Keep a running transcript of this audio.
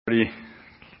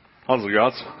How's it,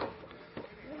 guys?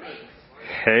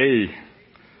 Hey,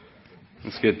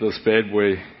 let's get this bad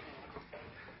boy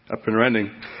up and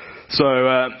running. So,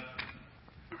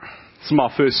 this is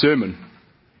my first sermon.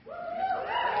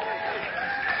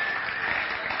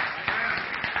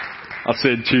 I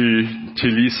said to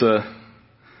Lisa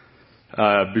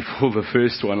before the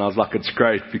first one, I was like, it's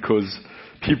great because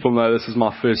people know this is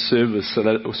my first sermon, so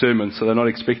they're not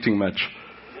expecting much.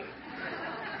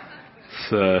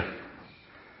 So,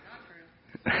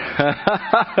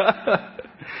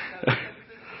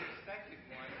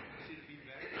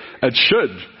 it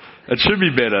should be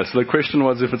better. So the question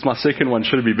was, if it's my second one,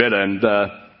 should it be better? And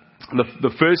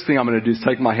the first thing I'm going to do is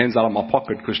take my hands out of my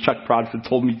pocket, because Chuck Prideford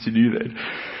told me to do that.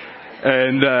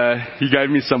 And he gave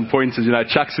me some pointers. You know,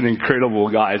 Chuck's an incredible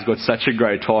guy. He's got such a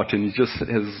great heart, and he just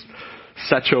has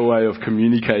such a way of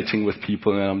communicating with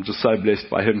people, and I'm just so blessed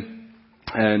by him.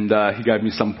 And he gave me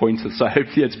some pointers, so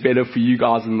hopefully it's better for you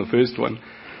guys than the first one.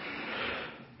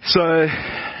 So,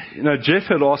 you know, Jeff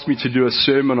had asked me to do a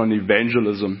sermon on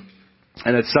evangelism,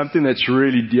 and it's something that's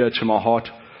really dear to my heart.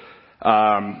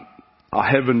 I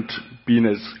haven't been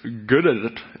as good at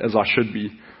it as I should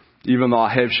be, even though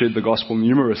I have shared the gospel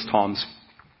numerous times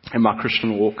in my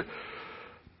Christian walk.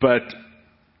 But,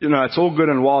 you know, it's all good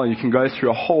and well. You can go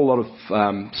through a whole lot of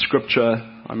scripture.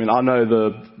 I mean, I know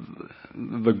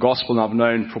the gospel I've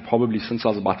known for probably since I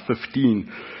was about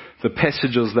 15. The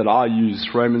passages that I use,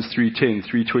 Romans 3:10,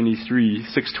 3:23,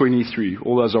 6:23,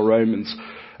 all those are Romans.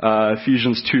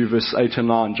 Ephesians 2 verse 8 and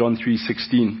 9, John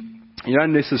 3:16. You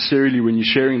don't necessarily, when you're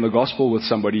sharing the gospel with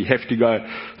somebody, have to go,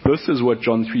 this is what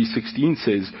John 3:16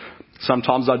 says.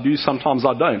 Sometimes I do, sometimes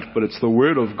I don't. But it's the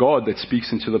word of God that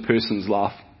speaks into the person's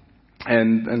life.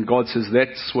 And God says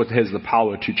that's what has the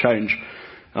power to change.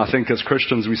 And I think as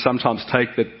Christians, we sometimes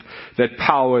take that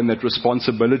power and that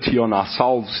responsibility on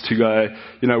ourselves to go,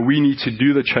 you know, we need to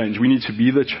do the change. We need to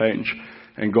be the change.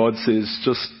 And God says,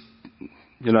 just,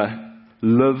 you know,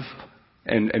 live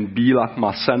and be like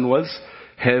my son was.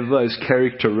 Have those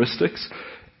characteristics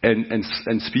and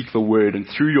speak the word. And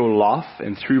through your life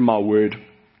and through my word,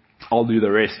 I'll do the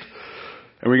rest.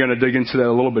 And we're going to dig into that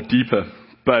a little bit deeper.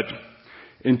 But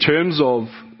in terms of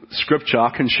scripture,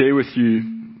 I can share with you,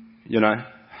 you know,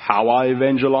 how I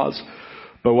evangelize.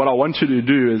 But what I want you to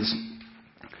do is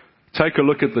take a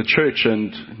look at the church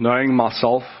and knowing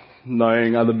myself,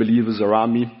 knowing other believers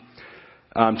around me,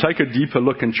 take a deeper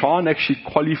look and try and actually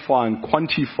qualify and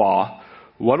quantify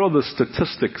what are the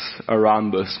statistics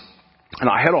around this. And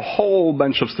I had a whole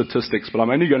bunch of statistics, but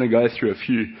I'm only going to go through a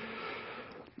few.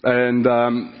 And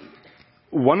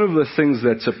one of the things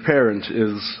that's apparent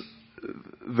is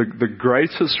the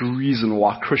greatest reason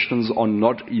why Christians are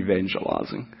not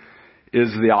evangelizing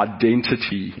is the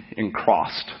identity in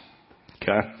Christ.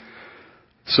 Okay?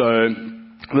 So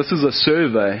this is a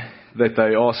survey that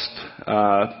they asked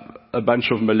a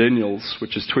bunch of millennials,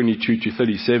 which is 22 to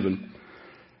 37.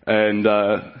 And,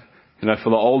 you know, for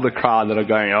the older crowd that are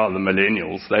going, oh, the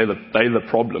millennials, they're the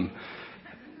problem.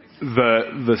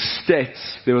 The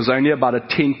stats, there was only about a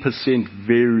 10%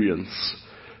 variance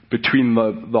between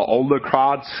the older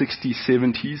crowd, 60s,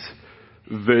 70s,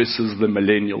 versus the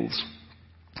millennials.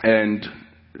 And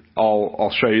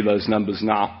I'll show you those numbers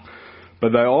now.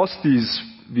 But they asked these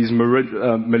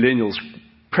millennials,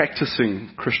 practicing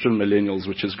Christian millennials,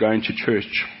 which is going to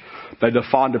church. They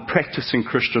defined a practicing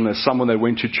Christian as someone that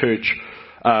went to church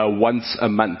once a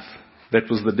month. That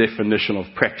was the definition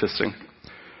of practicing.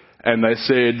 And they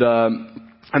said,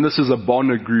 and this is a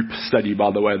Bonner Group study, by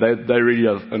the way. They really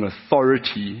are an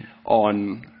authority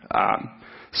on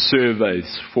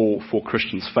surveys for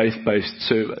Christians, faith-based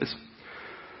surveys.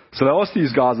 So they asked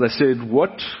these guys, they said,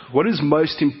 what is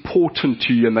most important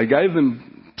to you? And they gave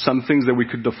them some things that we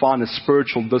could define as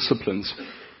spiritual disciplines.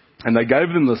 And they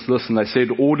gave them this list, and they said,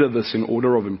 order this in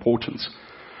order of importance.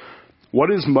 What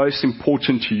is most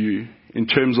important to you in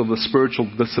terms of the spiritual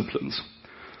disciplines?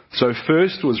 So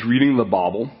first was reading the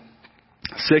Bible.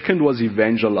 Second was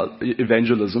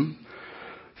evangelism.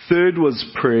 Third was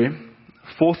prayer.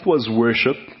 Fourth was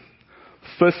worship.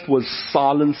 Fifth was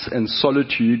silence and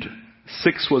solitude.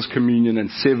 Sixth was communion. And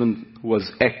seventh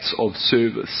was acts of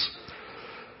service.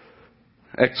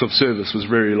 Acts of service was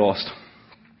very last.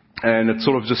 And it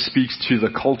sort of just speaks to the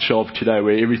culture of today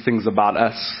where everything's about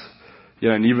us. You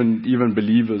know, and even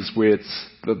believers, where it's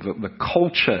the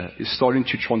culture is starting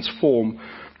to transform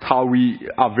our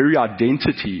very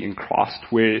identity in Christ,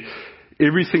 where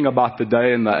everything about the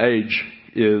day and the age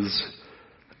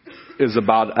is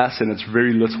about us, and it's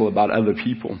very little about other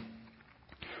people.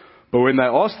 But when they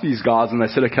asked these guys and they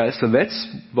said, okay, so that's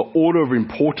the order of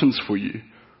importance for you.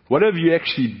 What have you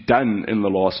actually done in the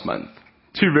last month?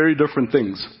 Two very different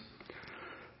things.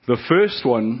 The first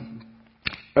one,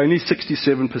 only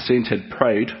 67% had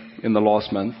prayed in the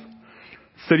last month.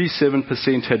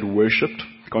 37% had worshipped,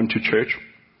 gone to church.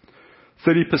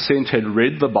 30% had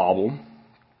read the Bible.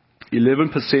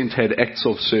 11% had acts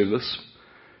of service.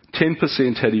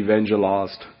 10% had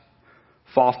evangelized.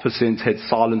 5% had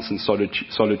silence and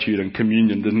solitude, and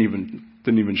communion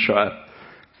didn't even show up.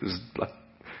 There's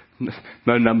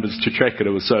no numbers to track it.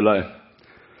 It was so low.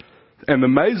 And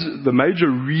the major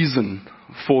reason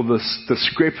for this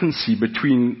discrepancy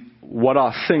between what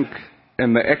I think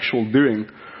and the actual doing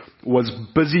was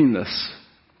busyness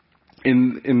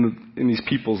in these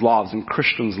people's lives, in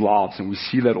Christians' lives, and we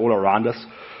see that all around us.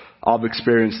 I've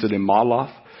experienced it in my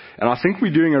life. And I think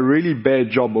we're doing a really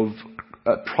bad job of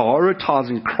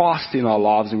prioritizing Christ in our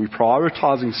lives, and we're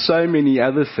prioritizing so many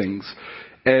other things.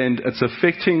 And it's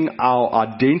affecting our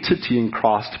identity in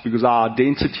Christ, because our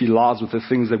identity lies with the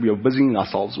things that we are busying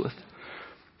ourselves with.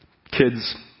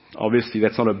 Kids, obviously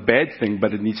that's not a bad thing,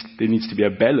 but there needs to be a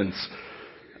balance.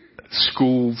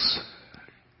 Schools,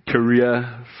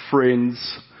 career,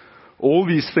 friends, all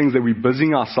these things that we're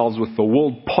busying ourselves with, the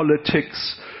world,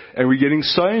 politics, and we're getting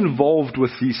so involved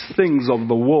with these things of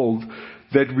the world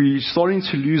that we're starting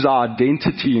to lose our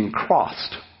identity in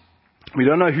Christ. We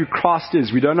don't know who Christ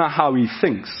is. We don't know how He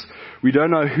thinks. We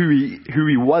don't know who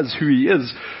He was, who He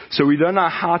is. So we don't know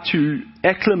how to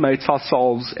acclimate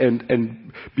ourselves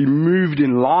and be moved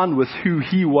in line with who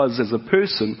He was as a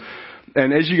person.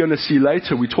 And as you're going to see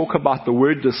later, we talk about the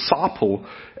word disciple.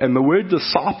 And the word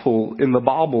disciple in the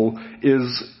Bible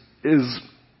is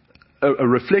a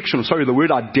reflection. The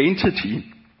word identity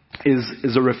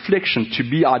is a reflection, to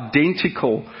be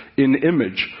identical in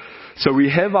image. So we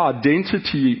have our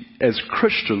identity as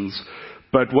Christians,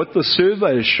 but what the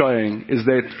survey is showing is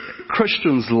that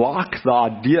Christians like the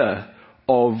idea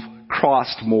of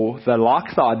Christ more. They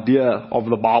like the idea of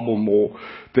the Bible more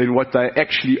than what they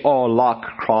actually are like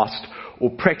Christ, or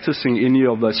practicing any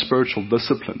of those spiritual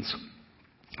disciplines.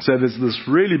 So there's this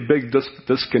really big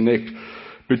disconnect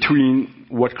between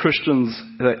what Christians,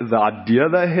 the idea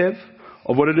they have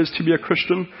of what it is to be a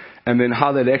Christian, and then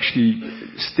how that actually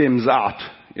stems out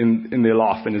in their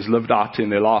life and is lived out in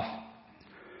their life.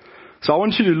 So I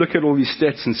want you to look at all these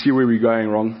stats and see where we're going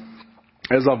wrong.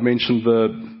 As I've mentioned,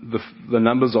 the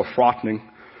numbers are frightening.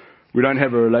 We don't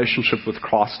have a relationship with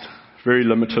Christ, very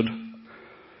limited.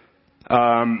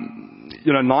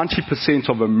 90%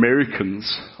 of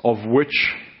Americans, of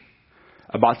which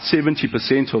about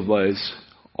 70% of those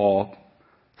are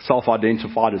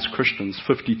self-identified as Christians,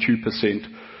 52%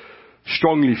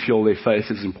 strongly feel their faith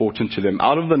is important to them.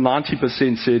 Out of the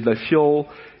 90% said they feel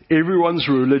everyone's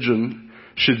religion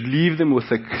should leave them with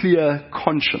a clear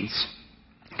conscience.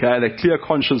 Okay, that clear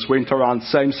conscience went around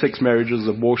same-sex marriages,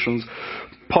 abortions,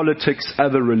 politics,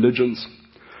 other religions.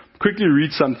 Quickly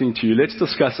read something to you. Let's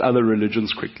discuss other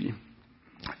religions quickly.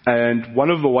 And one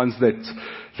of the ones that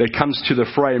comes to the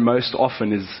fray most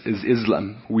often is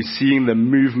Islam. We're seeing the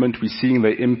movement, we're seeing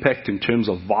the impact in terms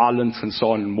of violence and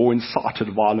so on, and more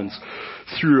incited violence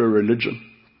through a religion.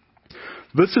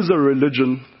 This is a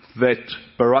religion that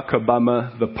Barack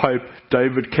Obama, the Pope,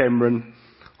 David Cameron,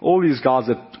 all these guys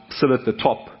that sit at the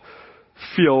top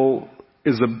feel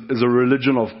is a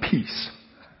religion of peace.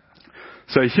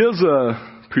 So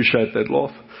appreciate that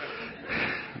laugh.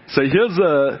 So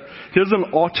here's an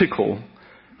article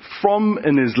from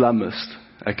an Islamist,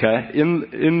 okay,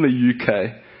 in the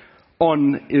UK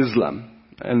on Islam.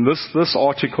 And this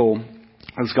article,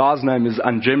 this guy's name is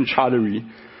Anjem Choudhury,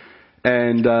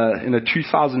 and in a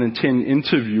 2010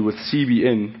 interview with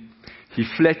CBN, he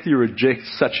flatly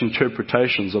rejects such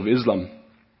interpretations of Islam.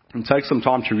 And take some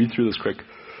time to read through this quick.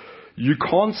 You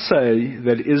can't say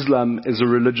that Islam is a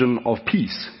religion of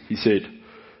peace, he said,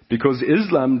 because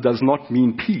Islam does not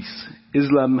mean peace.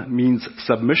 Islam means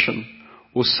submission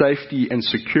or safety and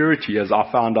security, as I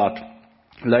found out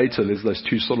later. There's those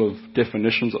two sort of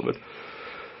definitions of it.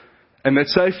 And that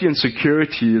safety and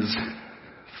security is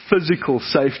physical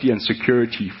safety and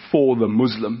security for the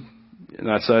Muslim.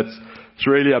 So it's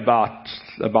really about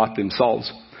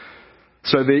themselves.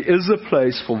 So there is a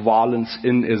place for violence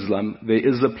in Islam. There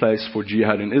is a place for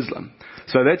jihad in Islam.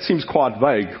 So that seems quite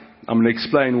vague. I'm going to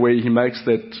explain where he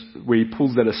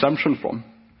pulls that assumption from,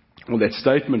 or that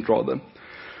statement rather.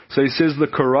 So he says the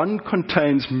Quran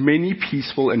contains many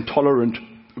peaceful and tolerant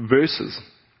verses,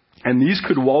 and these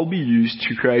could well be used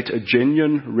to create a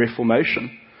genuine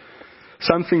reformation,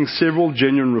 something several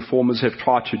genuine reformers have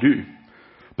tried to do.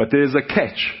 But there's a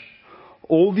catch.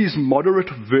 All these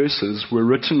moderate verses were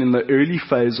written in the early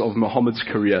phase of Muhammad's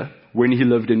career, when he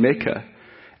lived in Mecca,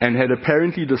 and had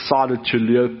apparently decided to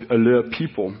allure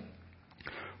people.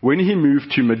 When he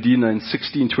moved to Medina in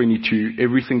 1622,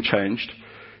 everything changed.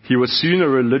 He was soon a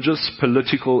religious,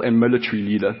 political, and military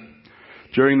leader.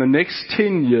 During the next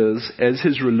 10 years, as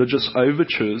his religious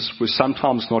overtures were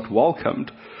sometimes not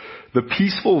welcomed, the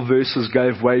peaceful verses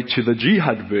gave way to the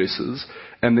jihad verses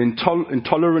and the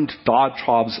intolerant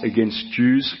diatribes against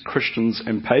Jews, Christians,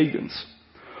 and pagans.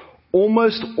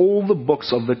 Almost all the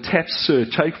books of the Tafsir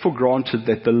take for granted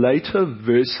that the later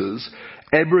verses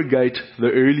abrogate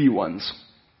the early ones.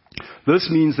 This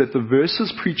means that the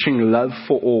verses preaching love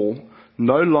for all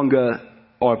no longer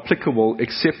are applicable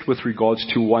except with regards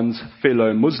to one's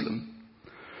fellow Muslim.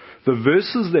 The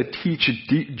verses that teach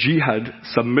jihad,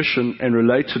 submission, and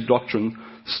related doctrine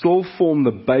still form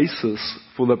the basis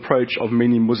for the approach of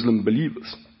many Muslim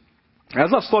believers.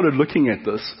 As I started looking at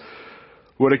this,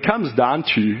 what it comes down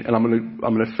to, and I'm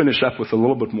going to finish up with a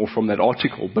little bit more from that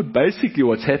article, but basically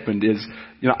what's happened is,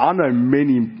 I know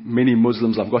many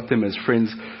Muslims, I've got them as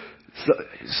friends,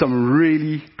 some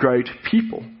really great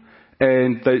people.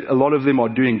 And a lot of them are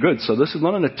doing good. So this is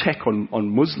not an attack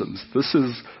on Muslims. This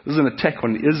is an attack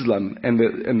on Islam and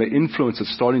the influence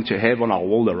it's starting to have on our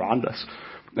world around us,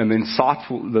 and the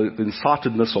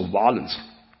incitedness of violence.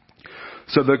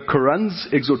 So the Quran's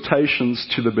exhortations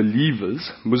to the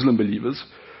believers, Muslim believers,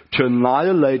 to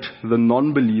annihilate the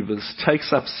non-believers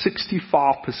takes up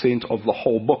 65% of the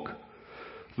whole book.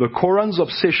 The Quran's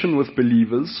obsession with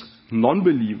believers,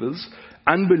 non-believers,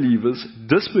 unbelievers,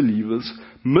 disbelievers,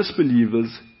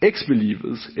 misbelievers,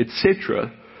 ex-believers,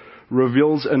 etc.,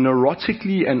 reveals a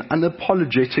neurotically and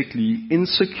unapologetically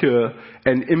insecure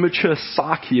and immature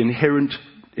psyche inherent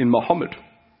in Muhammad.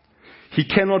 He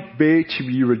cannot bear to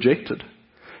be rejected.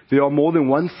 There are more than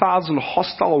 1,000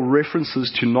 hostile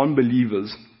references to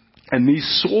non-believers, and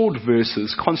these sword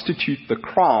verses constitute the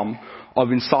crime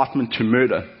of incitement to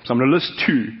murder. So I'm going to list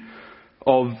two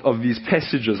of these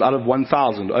passages out of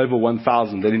 1,000, over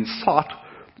 1,000, that incite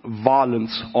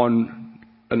violence on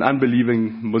an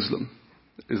unbelieving Muslim,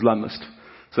 Islamist.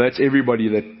 So that's everybody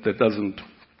that doesn't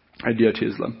adhere to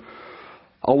Islam.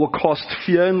 I will cast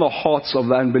fear in the hearts of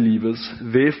the unbelievers,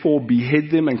 therefore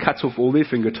behead them and cut off all their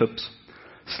fingertips.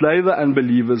 Slay the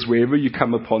unbelievers wherever you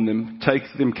come upon them, take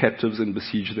them captives and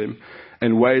besiege them,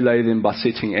 and waylay them by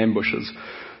setting ambushes.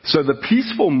 So the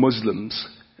peaceful Muslims,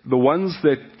 the ones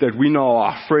that we know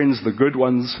are our friends, the good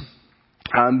ones,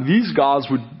 these guys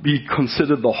would be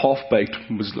considered the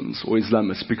half-baked Muslims or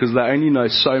Islamists because they only know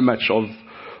so much of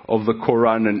the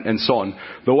Quran and so on.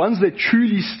 The ones that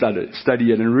truly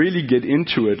study it and really get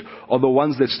into it are the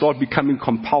ones that start becoming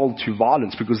compelled to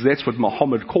violence because that's what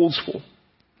Muhammad calls for.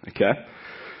 Okay?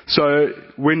 So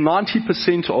when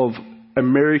 90% of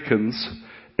Americans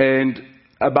and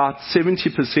about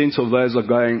 70% of those are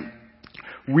going,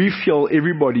 we feel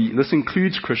everybody, this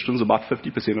includes Christians, about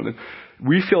 50% of them,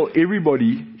 we feel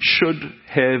everybody should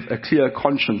have a clear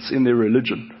conscience in their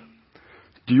religion.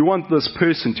 Do you want this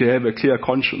person to have a clear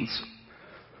conscience?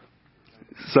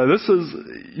 So this is,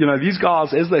 these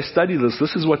guys, as they study this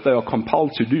is what they are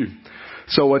compelled to do.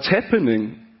 So what's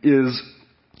happening is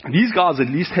these guys at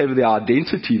least have their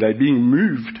identity. They're being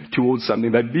moved towards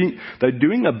something. They're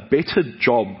doing a better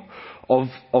job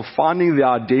of finding their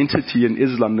identity in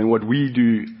Islam than what we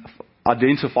do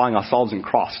identifying ourselves in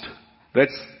Christ.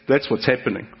 That's what's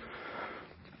happening.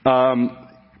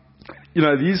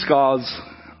 These guys,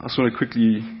 I just want to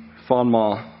quickly find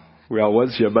where I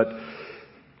was here, but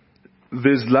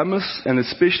the Islamists, and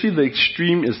especially the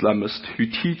extreme Islamists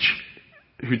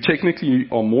who technically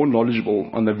are more knowledgeable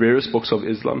on the various books of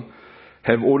Islam,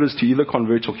 have orders to either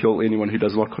convert or kill anyone who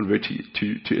does not convert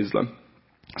to Islam.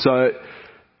 So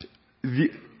the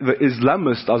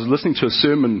Islamists, I was listening to a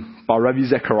sermon by Ravi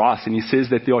Zacharias, and he says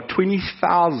that there are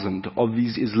 20,000 of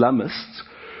these Islamists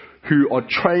who are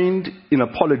trained in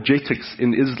apologetics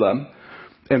in Islam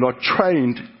and are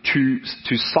trained to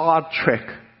sidetrack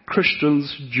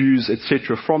Christians, Jews,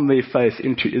 etc. from their faith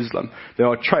into Islam. They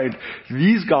are trained.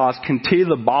 These guys can tear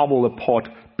the Bible apart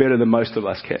better than most of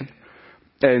us can.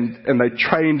 And they're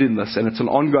trained in this, and it's an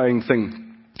ongoing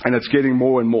thing, and it's getting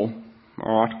more and more.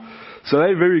 Alright? So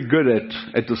they're very good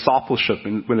at discipleship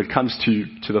when it comes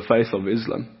to the faith of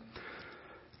Islam.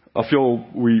 I feel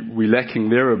we're lacking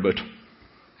there a bit.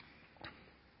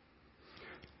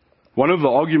 One of the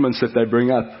arguments that they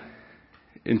bring up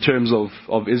in terms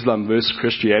of Islam versus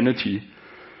Christianity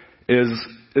is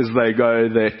they go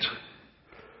that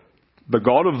the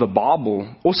God of the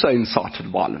Bible also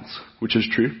incited violence, which is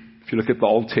true. If you look at the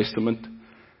Old Testament,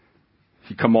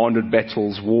 he commanded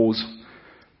battles, wars.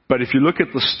 But if you look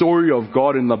at the story of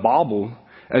God in the Bible,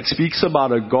 it speaks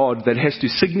about a God that has to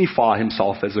signify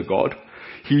himself as a God.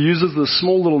 He uses the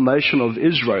small little nation of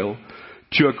Israel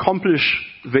to accomplish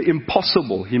the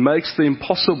impossible. He makes the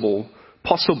impossible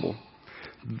possible.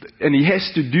 And he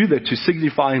has to do that to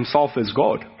signify himself as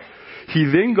God. He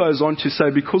then goes on to say,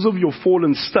 because of your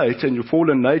fallen state and your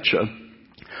fallen nature,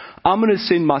 I'm going to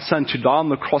send my son to die on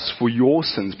the cross for your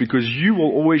sins, because you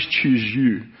will always choose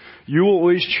you. You will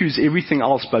always choose everything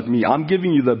else but me. I'm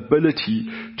giving you the ability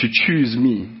to choose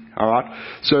me. Alright?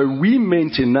 So we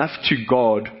meant enough to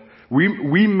God.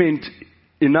 We meant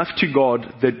enough to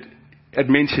God that it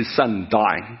meant his son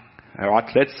dying.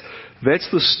 Alright?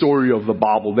 That's the story of the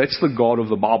Bible. That's the God of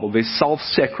the Bible. There's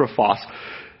self-sacrifice.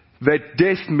 That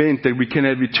death meant that we can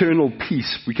have eternal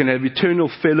peace. We can have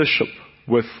eternal fellowship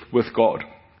with God.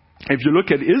 If you look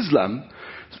at Islam,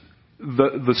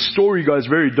 the story goes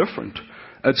very different.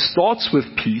 It starts with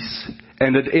peace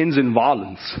and it ends in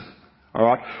violence.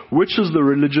 Alright? Which is the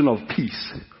religion of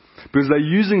peace? Because they're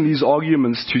using these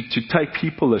arguments to take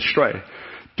people astray.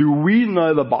 Do we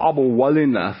know the Bible well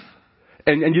enough?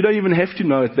 And you don't even have to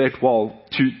know it that well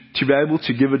to be able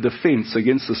to give a defense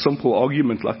against a simple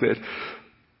argument like that.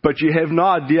 But you have no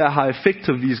idea how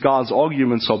effective these guys'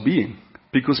 arguments are being.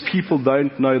 Because people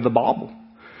don't know the Bible.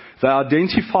 They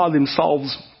identify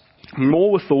themselves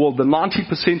more with the world. The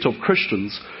 90% of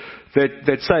Christians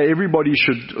that say everybody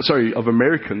should, of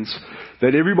Americans,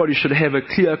 that everybody should have a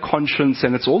clear conscience,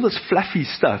 and it's all this fluffy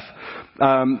stuff.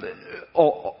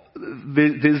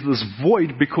 There's this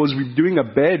void because we're doing a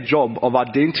bad job of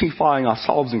identifying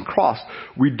ourselves in Christ.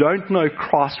 We don't know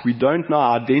Christ. We don't know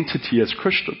our identity as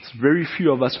Christians. Very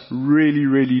few of us really,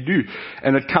 really do.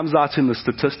 And it comes out in the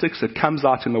statistics. It comes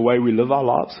out in the way we live our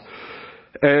lives.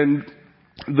 And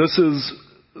this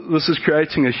is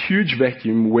creating a huge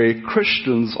vacuum where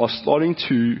Christians are starting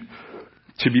to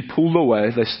be pulled away.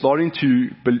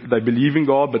 They believe in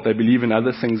God, but they believe in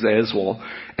other things as well.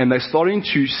 And they're starting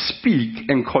to speak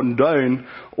and condone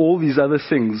all these other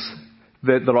things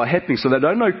that are happening. So they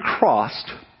don't know Christ.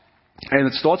 And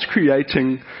it starts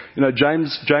creating,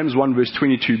 James 1 verse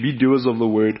 22, be doers of the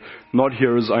word, not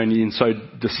hearers only, and so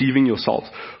deceiving yourselves.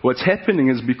 What's happening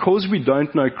is because we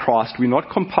don't know Christ, we're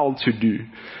not compelled to do.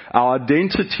 Our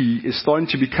identity is starting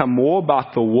to become more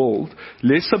about the world,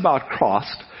 less about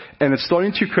Christ, and it's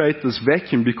starting to create this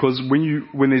vacuum because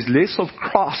when there's less of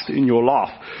Christ in your life,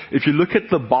 if you look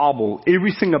at the Bible,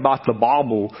 everything about the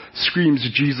Bible screams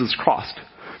Jesus Christ.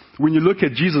 When you look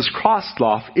at Jesus Christ's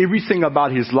life, everything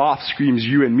about his life screams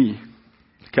you and me.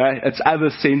 Okay? It's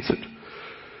other-centered.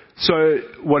 So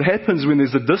what happens when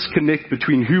there's a disconnect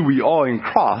between who we are in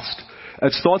Christ,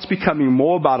 it starts becoming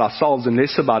more about ourselves and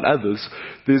less about others.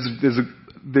 There's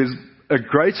a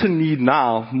greater need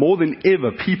now, more than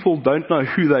ever. People don't know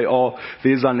who they are.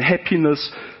 There's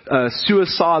unhappiness.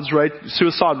 Suicide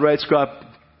rates go up.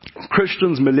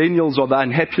 Christians, millennials are the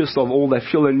unhappiest of all. They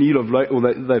feel a need of,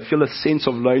 they feel a sense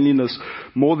of loneliness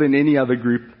more than any other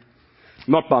group.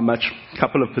 Not by much, a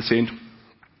couple of %.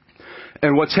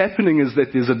 And what's happening is that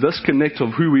there's a disconnect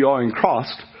of who we are in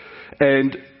Christ,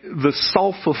 and the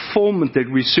self-fulfillment that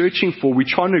we're searching for, we're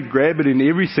trying to grab it in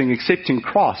everything except in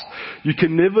Christ. You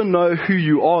can never know who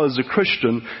you are as a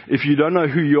Christian if you don't know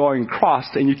who you are in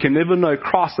Christ, and you can never know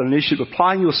Christ unless you're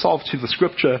applying yourself to the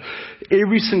Scripture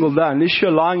every single day, unless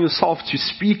you're allowing yourself to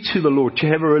speak to the Lord, to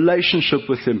have a relationship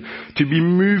with Him, to be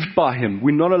moved by Him.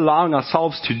 We're not allowing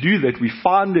ourselves to do that. We're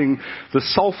finding the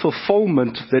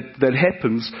self-fulfillment that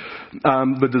happens,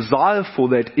 the desire for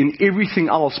that in everything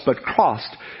else but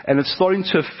Christ, and it's starting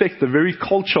to affect the very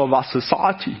culture of our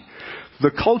society.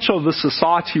 The culture of this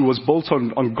society was built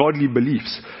on godly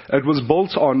beliefs. It was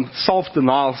built on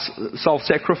self-denial,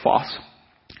 self-sacrifice,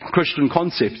 Christian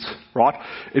concepts, right?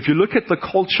 If you look at the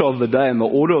culture of the day and the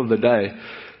order of the day,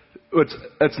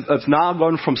 it's now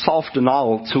gone from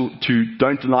self-denial to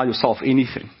don't deny yourself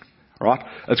anything. Right?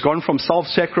 It's gone from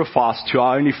self-sacrifice to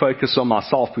I only focus on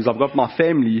myself because I've got my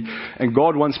family and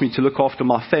God wants me to look after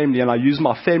my family, and I use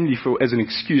my family as an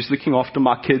excuse, looking after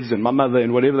my kids and my mother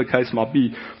and whatever the case might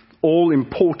be. All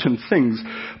important things.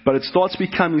 But it starts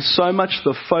becoming so much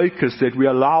the focus that we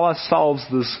allow ourselves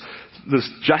this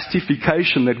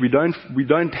justification that we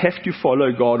don't have to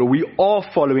follow God, or we are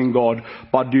following God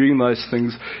by doing those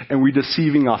things, and we're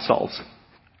deceiving ourselves.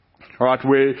 Right,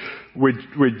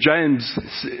 where James,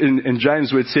 in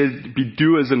James, where it said, be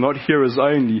doers and not hearers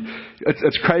only,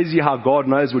 it's crazy how God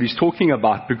knows what He's talking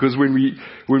about, because when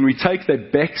we take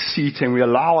that back seat and we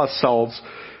allow ourselves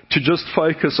to just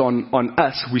focus on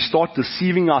us, we start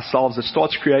deceiving ourselves. It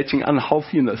starts creating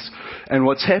unhealthiness. And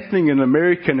what's happening in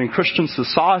American and Christian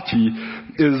society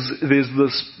is there's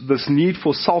this need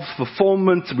for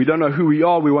self-fulfillment. We don't know who we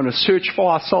are. We want to search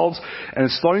for ourselves. And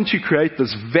it's starting to create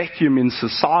this vacuum in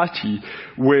society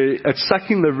where it's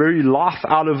sucking the very life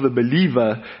out of the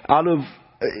believer,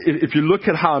 if you look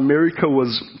at how America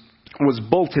was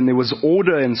built and there was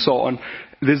order and so on,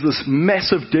 there's this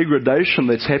massive degradation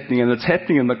that's happening, and it's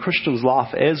happening in the Christian's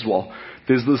life as well.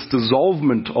 There's this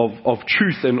dissolvement of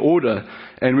truth and order.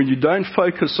 And when you don't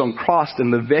focus on Christ,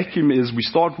 and the vacuum is we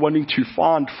start wanting to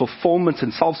find fulfillment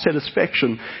and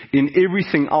self-satisfaction in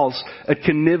everything else, it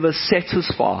can never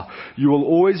satisfy. You will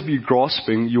always be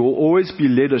grasping. You will always be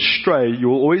led astray. You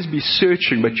will always be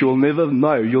searching, but you will never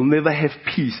know. You'll never have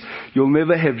peace. You'll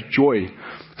never have joy.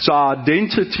 So our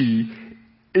identity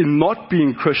in not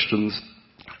being Christians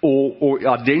or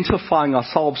identifying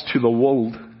ourselves to the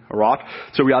world, right?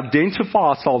 So we identify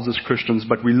ourselves as Christians,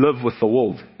 but we live with the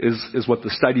world, is what the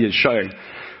study is showing.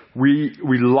 We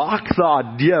like the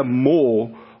idea more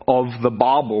of the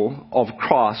Bible, of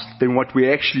Christ, than what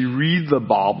we actually read the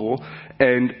Bible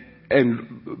and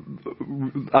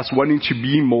us wanting to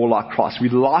be more like Christ. We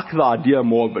like the idea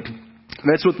more of it.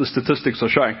 That's what the statistics are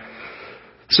showing.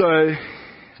 So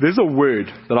there's a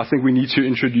word that I think we need to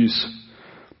introduce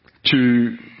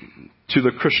to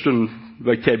the Christian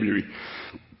vocabulary.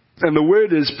 And the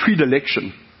word is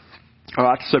predilection.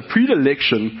 Alright, so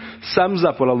predilection sums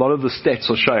up what a lot of the stats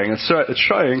are showing. It's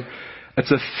showing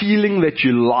it's a feeling that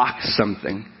you like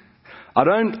something. I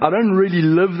don't really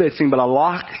live that thing, but I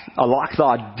like the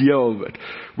idea of it.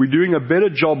 We're doing a better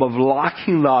job of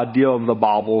liking the idea of the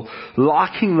Bible,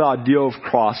 liking the idea of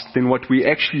Christ, than what we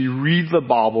actually read the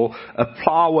Bible,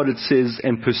 apply what it says,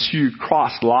 and pursue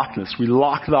Christ likeness. We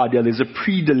like the idea. There's a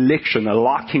predilection, a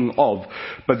liking of,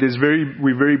 but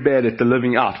we're very bad at the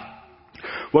living out.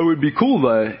 What would be cool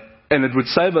though, and it would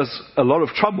save us a lot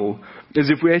of trouble, is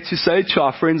if we had to say to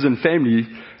our friends and family,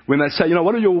 when they say,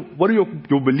 what are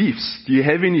your beliefs? Do you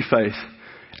have any faith?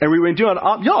 And we went,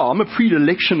 I'm a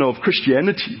predilection of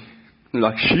Christianity. And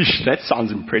like, sheesh, that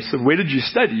sounds impressive. Where did you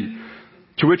study?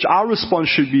 To which our response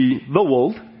should be, the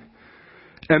world.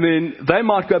 And then they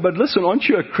might go, but listen, aren't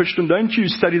you a Christian? Don't you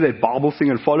study that Bible thing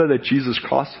and follow that Jesus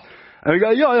Christ? And we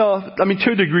go,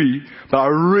 to a degree, but I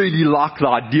really like the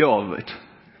idea of it.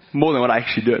 More than what I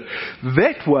actually did.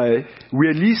 That way,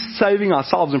 we're at least saving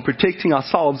ourselves and protecting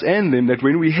ourselves and them, that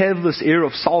when we have this air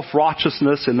of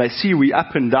self-righteousness and they see we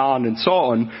up and down and so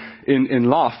on in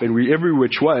life, and we every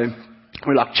which way,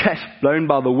 we're like chaff blown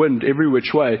by the wind every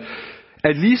which way,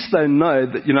 at least they know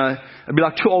that, it'd be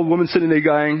like two old women sitting there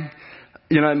going,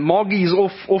 Margie's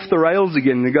off the rails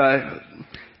again. They go,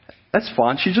 that's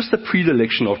fine. She's just a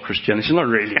predilection of Christianity. She's not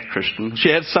really a Christian. She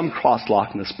has some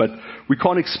Christ-likeness, but we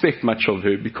can't expect much of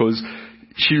her because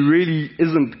she really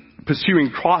isn't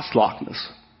pursuing Christ-likeness.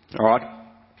 All right?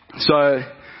 So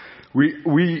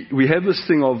we have this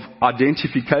thing of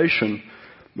identification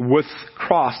with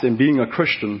Christ and being a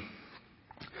Christian.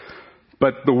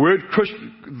 But the word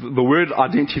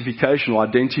identification or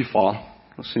identify,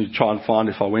 I just need to try and find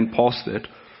if I went past that.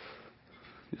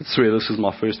 I swear this is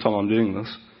my first time I'm doing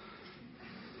this.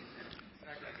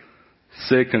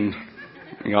 Second,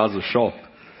 you guys are sharp.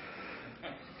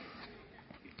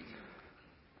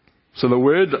 So the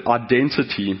word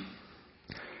identity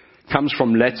comes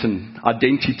from Latin,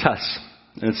 identitas.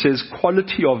 And it says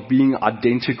quality of being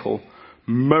identical,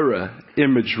 mirror,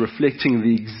 image, reflecting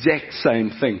the exact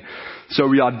same thing. So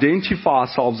we identify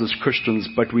ourselves as Christians,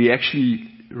 but we actually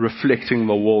reflecting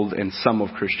the world and some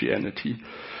of Christianity.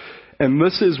 And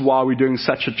this is why we're doing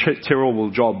such a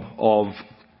terrible job of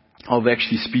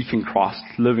actually speaking Christ,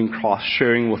 living Christ,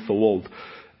 sharing with the world.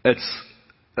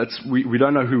 We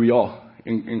don't know who we are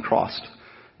in Christ.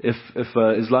 If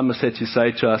Islamists had to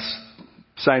say to us,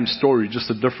 same story, just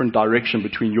a different direction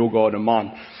between your God and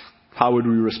mine, how would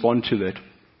we respond to that?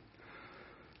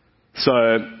 So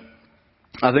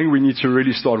I think we need to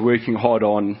really start working hard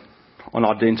on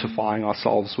identifying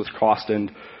ourselves with Christ,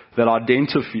 and that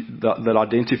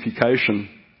identification.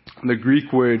 The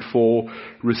Greek word for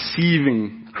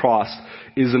receiving Christ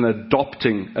is an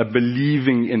adopting, a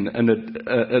believing in,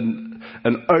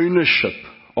 an ownership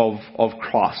of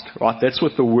Christ, right? That's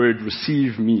what the word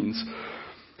receive means.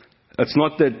 It's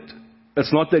not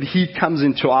that He comes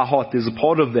into our heart. There's a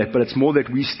part of that, but it's more that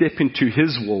we step into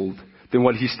His world than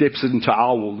what He steps into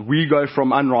our world. We go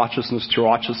from unrighteousness to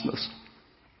righteousness.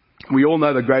 We all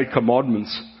know the great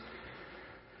commandments.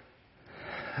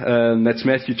 That's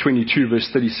Matthew 22, verse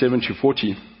 37 to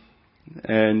 40.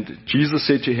 And Jesus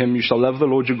said to him, "You shall love the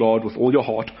Lord your God with all your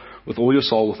heart, with all your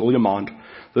soul, with all your mind.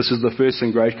 This is the first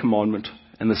and great commandment.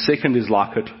 And the second is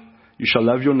like it. You shall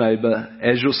love your neighbor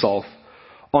as yourself.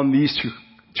 On these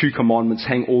two commandments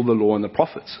hang all the law and the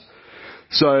prophets."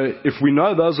 So if we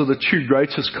know those are the two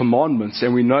greatest commandments,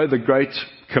 and we know the Great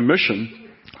Commission,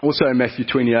 also in Matthew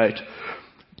 28,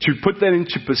 to put that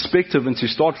into perspective and to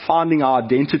start finding our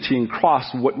identity in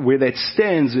Christ, where that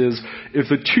stands is, if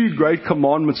the two great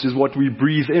commandments is what we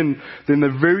breathe in, then the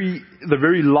very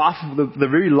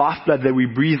lifeblood that we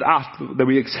breathe out, that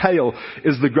we exhale,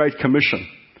 is the Great Commission.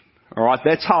 Alright,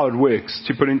 that's how it works,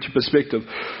 to put into perspective.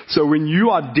 So when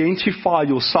you identify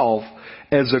yourself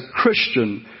as a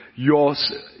Christian,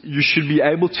 you should be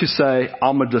able to say,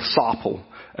 "I'm a disciple."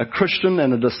 A Christian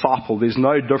and a disciple, there's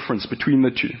no difference between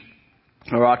the two.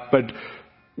 Alright, but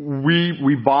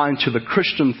we buy into the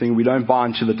Christian thing, we don't buy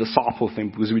into the disciple thing,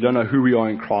 because we don't know who we are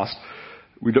in Christ.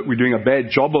 We're doing a bad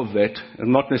job of that,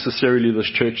 and not necessarily this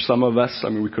church, some of us. I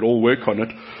mean, we could all work on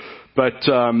it. But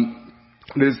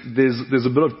there's a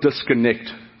bit of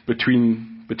disconnect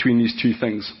between these two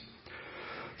things.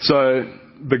 So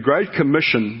the Great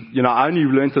Commission, I only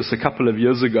learned this a couple of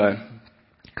years ago,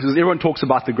 because everyone talks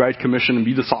about the Great Commission and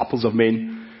be disciples of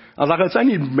men. I was like, it's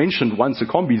only mentioned once, it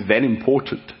can't be that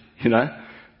important,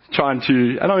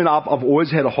 I've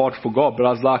always had a heart for God, but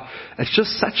I was like, it's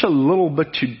just such a little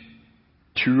bit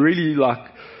to really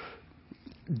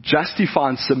justify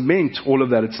and cement all of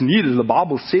that. It's needed, the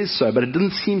Bible says so, but it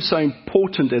didn't seem so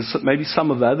important as maybe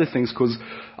some of the other things, because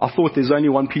I thought there's only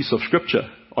one piece of scripture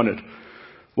on it.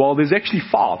 Well, there's actually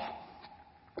 5.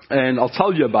 And I'll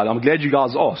tell you about it. I'm glad you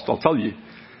guys asked. I'll tell you.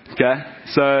 Okay?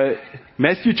 So,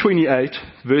 Matthew 28,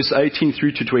 verse 18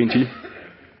 through to 20.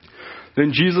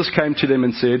 Then Jesus came to them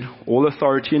and said, "All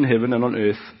authority in heaven and on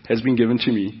earth has been given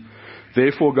to me.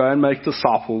 Therefore go and make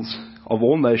disciples of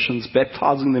all nations,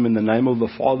 baptizing them in the name of the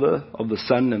Father, of the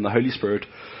Son, and the Holy Spirit,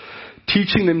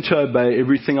 teaching them to obey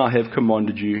everything I have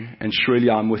commanded you, and surely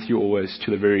I am with you always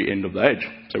to the very end of the age."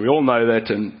 So we all know that,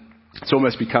 and it's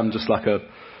almost become just like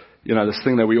this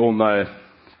thing that we all know,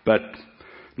 but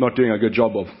not doing a good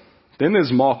job of. Then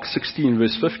there's Mark 16,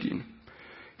 verse 15.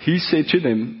 He said to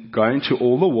them, "Go into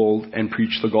all the world and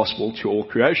preach the gospel to all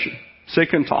creation."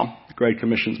 Second time, the Great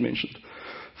Commission is mentioned.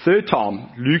 Third time,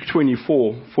 Luke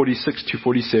 24, 46 to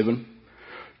 47.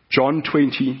 John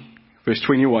 20, verse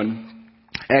 21.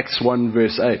 Acts 1,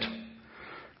 verse 8.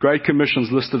 Great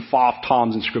Commissions listed 5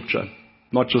 times in Scripture,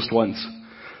 not just once.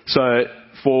 So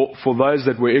for those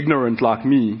that were ignorant like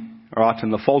me, alright,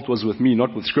 and the fault was with me,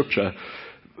 not with Scripture,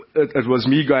 it was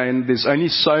me going, there's only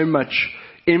so much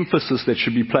emphasis that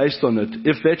should be placed on it.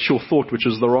 If that's your thought, which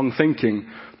is the wrong thinking,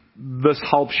 this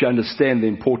helps you understand the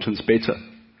importance better.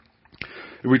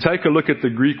 If we take a look at the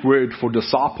Greek word for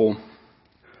disciple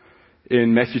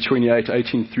in Matthew 28,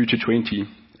 18 through to 20,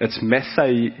 it's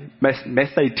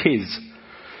mathetes.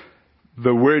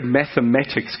 The word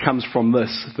mathematics comes from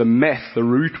this. The math, the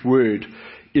root word,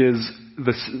 is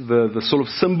the sort of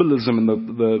symbolism and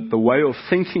the way of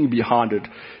thinking behind it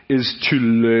is to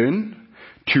learn,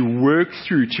 to work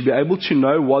through, to be able to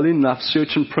know well enough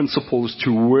certain principles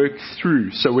to work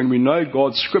through. So when we know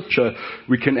God's scripture,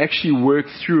 we can actually work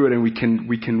through it, and we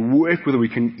can work with it, we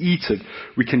can eat it,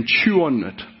 we can chew on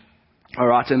it.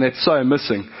 Alright, and that's so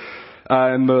missing.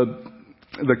 And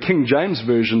the King James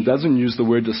Version doesn't use the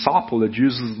word disciple, it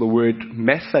uses the word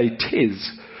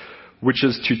mathetes, which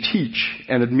is to teach,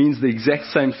 and it means the exact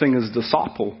same thing as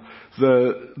disciple.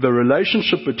 The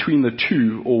relationship between the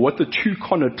two, or what the two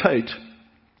connotate,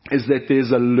 is that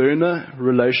there's a learner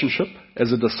relationship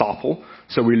as a disciple.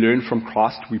 So we learn from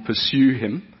Christ, we pursue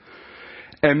Him.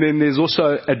 And then there's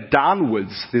also a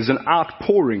downwards, there's an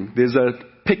outpouring, there's a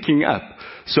picking up.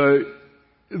 So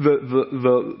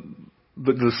the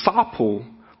disciple,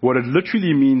 what it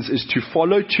literally means is to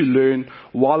follow, to learn,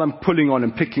 while I'm pulling on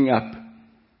and picking up.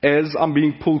 As I'm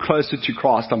being pulled closer to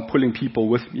Christ, I'm pulling people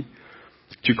with me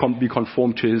to be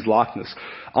conformed to His likeness.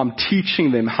 I'm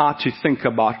teaching them how to think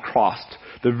about Christ.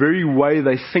 The very way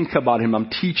they think about Him,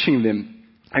 I'm teaching them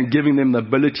and giving them the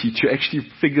ability to actually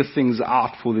figure things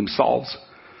out for themselves.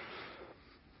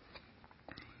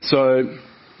 So,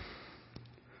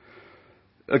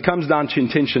 it comes down to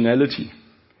intentionality.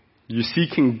 You're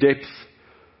seeking depth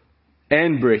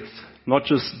and breadth, not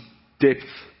just depth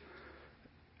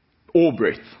or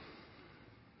breadth.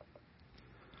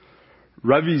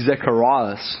 Ravi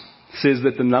Zacharias says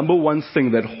that the number one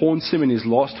thing that haunts him in his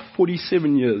last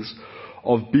 47 years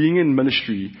of being in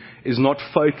ministry is not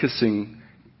focusing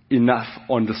enough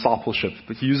on discipleship.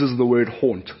 But he uses the word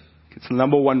haunt. It's the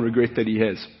number one regret that he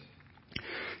has.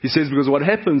 He says, because what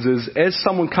happens is, as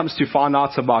someone comes to find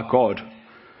out about God,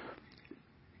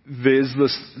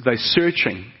 they're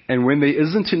searching. And when there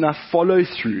isn't enough follow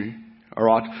through,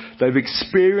 alright, they've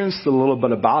experienced a little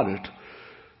bit about it,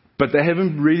 but they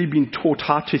haven't really been taught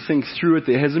how to think through it.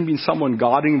 There hasn't been someone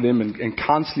guiding them and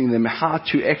counseling them how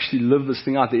to actually live this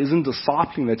thing out. There isn't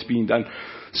discipling that's being done.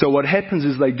 So what happens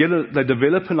is they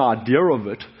develop an idea of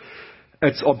it.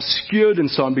 It's obscured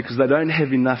and so on because they don't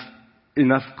have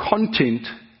enough content,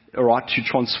 alright, to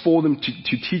transform them,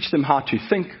 to teach them how to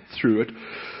think through it.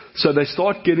 So they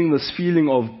start getting this feeling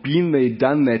of being there,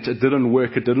 done that, it didn't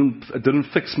work, it didn't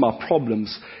fix my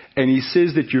problems. And he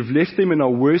says that you've left them in a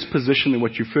worse position than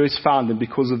what you first found them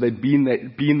because of that being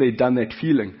there, done that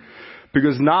feeling.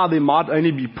 Because now they might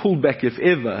only be pulled back if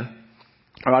ever,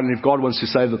 alright, and if God wants to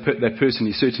save that person,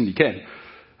 he certainly can.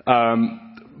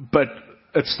 But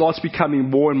it starts becoming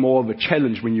more and more of a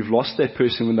challenge when you've lost that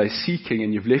person, when they're seeking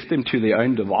and you've left them to their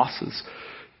own devices.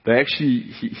 They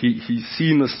actually, he's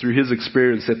seen this through his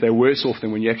experience that they're worse off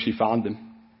than when you actually found them.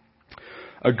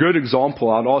 A good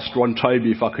example, I'd asked Ron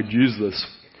Toby if I could use this.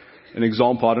 An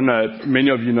example, I don't know,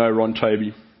 many of you know Ron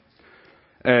Toby.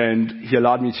 And he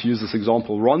allowed me to use this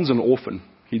example. Ron's an orphan.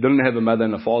 He didn't have a mother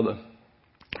and a father.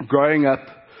 Growing up,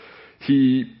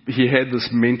 he had this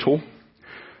mentor.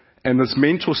 And this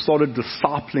mentor started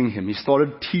discipling him. He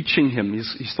started teaching him.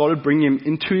 He started bringing him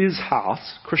into his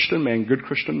house, Christian man, good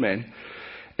Christian man.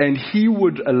 And he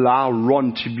would allow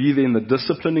Ron to be there in the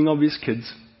disciplining of his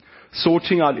kids,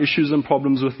 sorting out issues and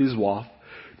problems with his wife,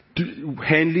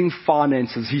 handling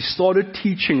finances. He started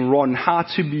teaching Ron how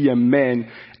to be a man,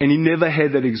 and he never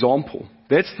had that example.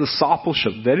 That's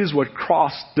discipleship. That is what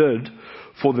Christ did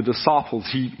for the disciples.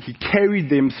 He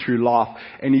carried them through life,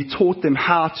 and he taught them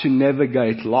how to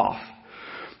navigate life.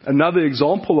 Another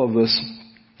example of this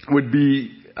would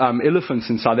be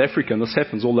elephants in South Africa, and this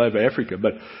happens all over Africa,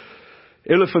 but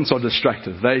elephants are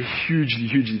destructive. They're hugely,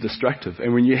 hugely destructive.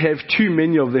 And when you have too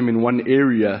many of them in one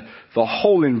area, the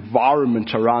whole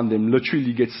environment around them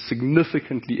literally gets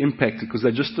significantly impacted because they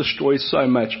just destroy so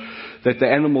much that the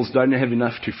animals don't have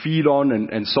enough to feed on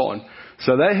and so on.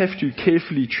 So they have to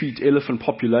carefully treat elephant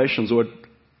populations or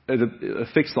it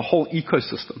affects the whole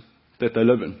ecosystem that they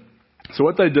live in. So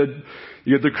what they did,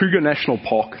 you had the Kruger National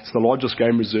Park. It's the largest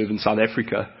game reserve in South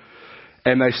Africa.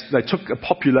 And they took a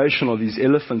population of these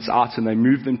elephants out and they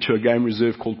moved them to a game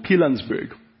reserve called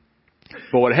Pilanesberg.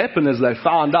 But what happened is they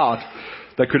found out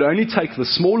they could only take the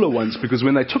smaller ones because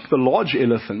when they took the large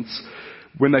elephants,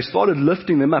 when they started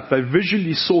lifting them up, they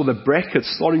visually saw the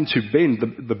brackets starting to bend.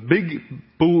 The big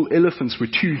bull elephants were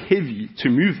too heavy to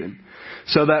move them.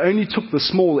 So they only took the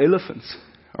small elephants.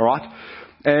 Alright?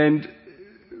 And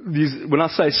when I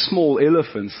say small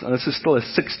elephants, and this is still a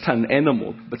 6-ton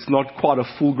animal, it's not quite a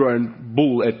full-grown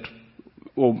bull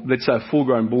or let's say a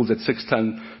full-grown bull's at 6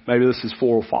 tons, maybe this is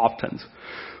 4 or 5 tons.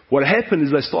 What happened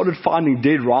is they started finding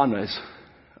dead rhinos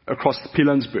across the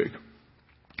Pilanesberg.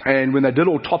 And when they did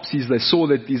autopsies, they saw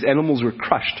that these animals were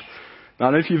crushed. Now,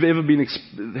 I don't know if you've ever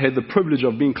had the privilege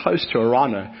of being close to a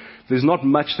rhino. There's not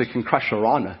much that can crush a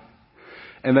rhino.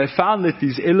 And they found that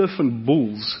these elephant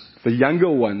bulls, the younger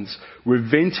ones, were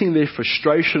venting their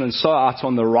frustration and so out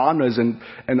on the rhinos and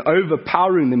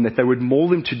overpowering them that they would maul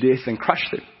them to death and crush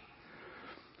them.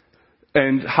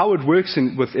 And how it works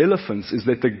with elephants is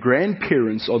that the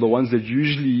grandparents are the ones that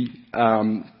usually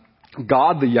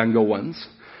guard the younger ones.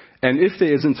 And if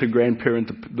there isn't a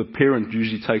grandparent, the parent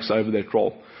usually takes over that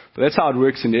role. But that's how it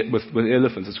works with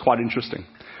elephants. It's quite interesting.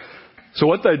 So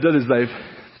what they did is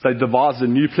they devised a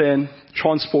new plan,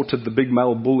 transported the big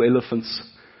male bull elephants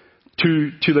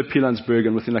to the Pilanesberg,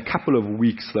 and within a couple of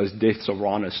weeks, those deaths of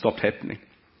rhinos stopped happening.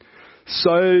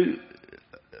 So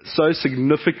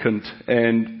significant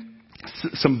and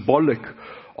symbolic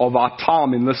of our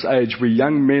time in this age where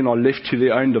young men are left to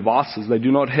their own devices. They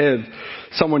do not have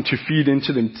someone to feed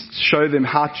into them, to show them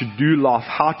how to do life,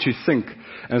 how to think.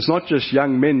 And it's not just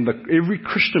young men, but every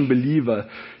Christian believer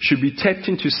should be tapped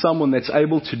into someone that's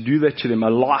able to do that to them,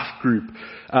 a life group.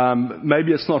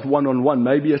 Maybe it's not one-on-one.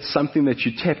 Maybe it's something that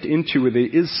you tapped into where there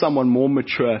is someone more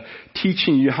mature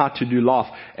teaching you how to do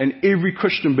life. And every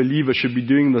Christian believer should be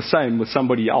doing the same with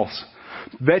somebody else.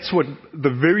 That's what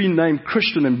the very name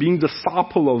Christian and being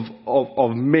disciple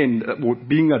of men, or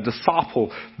being a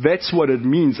disciple, that's what it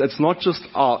means. It's not just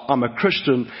I'm a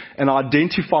Christian and I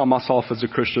identify myself as a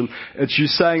Christian. It's you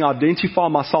saying I identify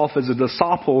myself as a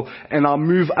disciple and I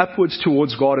move upwards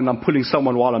towards God and I'm pulling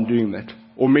someone while I'm doing that.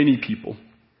 Or many people.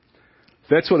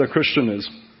 That's what a Christian is.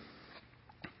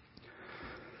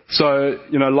 So,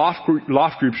 life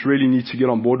groups really need to get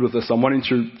on board with this. I'm wanting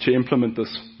to implement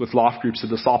this with life groups, a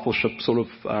discipleship sort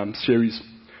of series.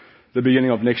 the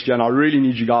beginning of next year, and I really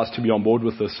need you guys to be on board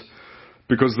with this,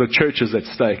 because the church is at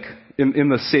stake. In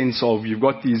the sense of, you've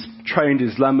got these trained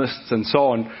Islamists and so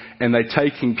on, and they're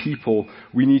taking people.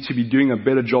 We need to be doing a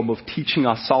better job of teaching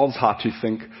ourselves how to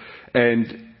think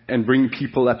and bring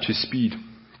people up to speed,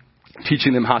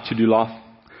 teaching them how to do life.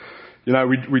 You know,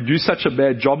 we do such a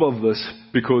bad job of this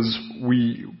because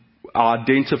how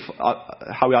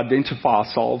we identify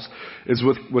ourselves is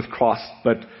with Christ,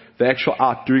 but the actual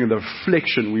outdoing, the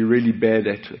reflection, we're really bad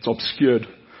at. It's obscured.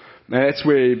 Now that's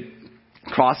where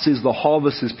Christ says the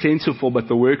harvest is plentiful, but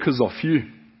the workers are few.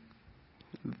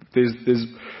 There's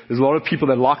a lot of people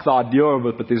that like the idea of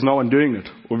it, but there's no one doing it,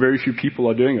 or very few people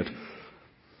are doing it.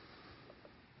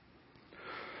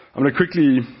 I'm going to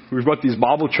quickly, we've got these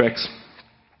Bible tracts,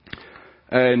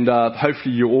 and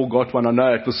hopefully you all got one. I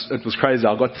know it was crazy.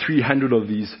 I got 300 of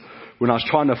these when I was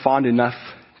trying to find enough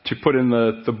to put in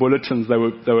the bulletins they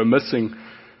were missing,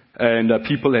 and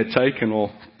people had taken.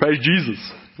 Or praise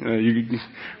Jesus, you know,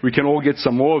 we can all get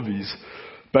some more of these.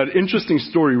 But interesting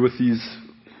story with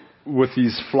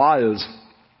these flyers.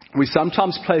 We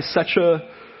sometimes place such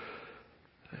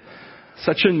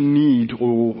a need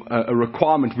or a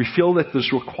requirement. We feel that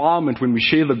this requirement when we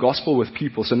share the gospel with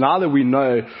people. So now that we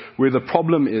know where the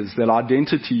problem is,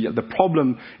 the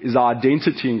problem is our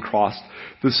identity in Christ.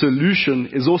 The solution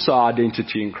is also our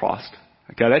identity in Christ.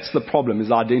 Okay, that's the problem,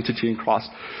 is our identity in Christ.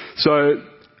 So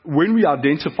when we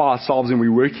identify ourselves and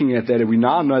we're working at that, and we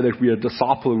now know that we're a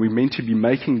disciple and we're meant to be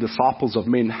making disciples of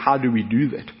men, how do we do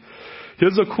that?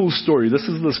 Here's a cool story. This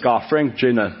is this guy, Frank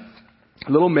Jenner,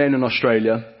 a little man in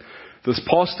Australia. This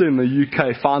pastor in the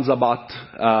UK finds about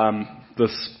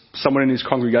someone in his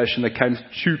congregation that came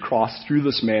to Christ through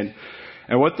this man.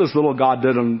 And what this little guy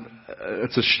did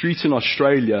it's a street in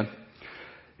Australia,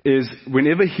 is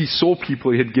whenever he saw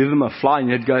people, he'd give them a flyer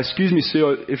and he'd go, "Excuse me,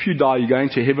 sir, if you die, you're going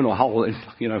to heaven or hell." And,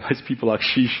 you know, most people are like,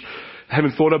 sheesh,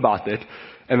 haven't thought about that.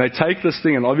 And they take this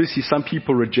thing, and obviously some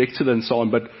people rejected it and so on,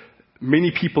 but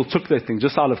many people took that thing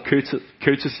just out of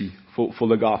courtesy for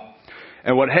the guy.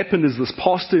 And what happened is this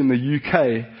pastor in the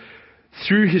UK,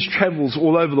 through his travels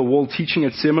all over the world, teaching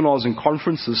at seminars and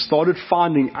conferences, started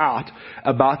finding out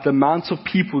about the amount of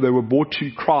people that were brought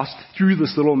to Christ through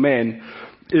this little man,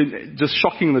 just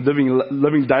shocking the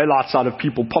living daylights out of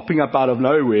people, popping up out of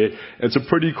nowhere. It's a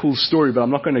pretty cool story, but I'm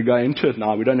not going to go into it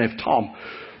now. We don't have time.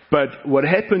 But what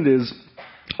happened is,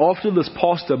 after this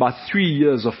pastor, about 3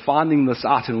 years of finding this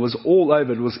out, and it was all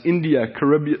over. It was India,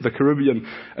 the Caribbean.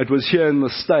 It was here in the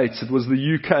States. It was the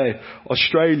UK,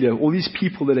 Australia. All these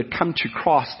people that had come to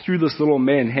Christ through this little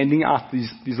man handing out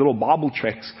these little Bible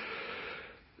tracts.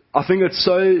 I think it's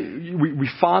so, we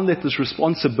find that this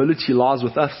responsibility lies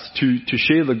with us to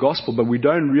share the gospel, but we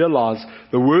don't realize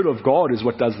the Word of God is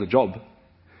what does the job.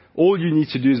 All you need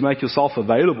to do is make yourself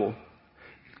available.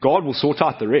 God will sort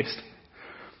out the rest.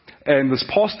 And this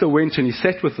pastor went and he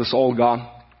sat with this old guy.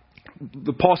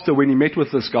 The pastor, when he met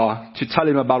with this guy to tell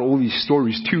him about all these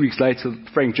stories, 2 weeks later,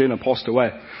 Frank Jenner passed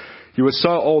away. He was so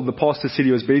old, the pastor said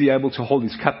he was barely able to hold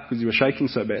his cup because he was shaking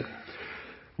so bad.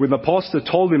 When the pastor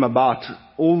told him about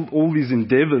all these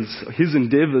his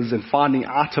endeavors and finding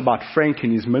out about Frank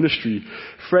and his ministry,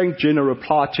 Frank Jenner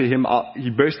replied to him, he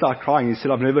burst out crying. He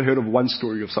said, "I've never heard of one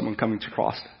story of someone coming to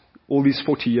Christ. All these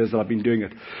 40 years that I've been doing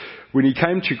it." When he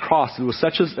came to Christ,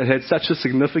 it had such a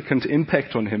significant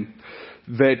impact on him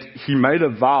that he made a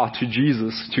vow to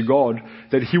Jesus, to God,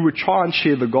 that he would try and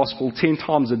share the gospel 10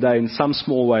 times a day in some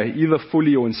small way, either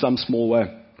fully or in some small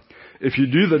way. If you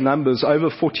do the numbers, over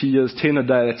 40 years, 10 a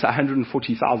day, that's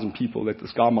 140,000 people that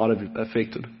this guy might have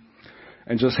affected.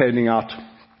 And just handing out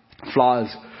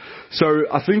flyers. So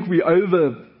I think we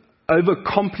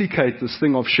overcomplicate this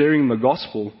thing of sharing the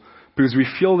gospel, because we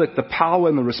feel that the power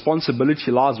and the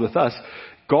responsibility lies with us.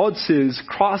 God says,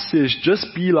 Christ says,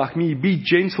 just be like me, be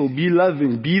gentle, be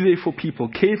loving, be there for people,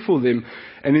 care for them.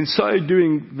 And in so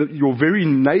doing, your very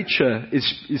nature is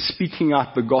speaking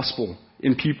out the gospel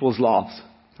in people's lives.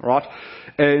 Right?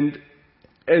 And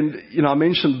you know, I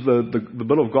mentioned the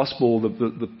bit of gospel,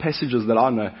 the passages that I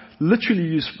know. Literally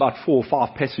use about 4 or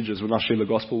 5 passages when I share the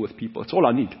gospel with people. It's all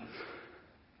I need.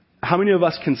 How many of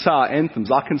us can say our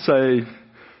anthems? I can say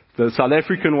the South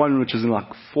African one, which is in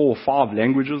like 4 or 5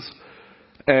 languages,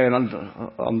 and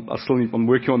I'm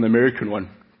working on the American one.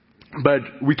 But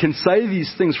we can say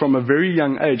these things from a very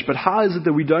young age. But how is it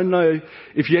that we don't know,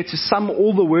 if you had to sum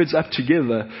all the words up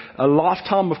together, a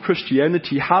lifetime of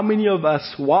Christianity, how many of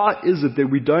us, why is it that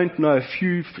we don't know a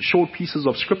few short pieces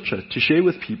of scripture to share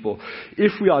with people?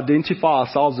 If we identify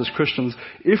ourselves as Christians,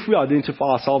 if we identify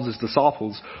ourselves as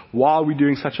disciples, why are we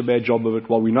doing such a bad job of it?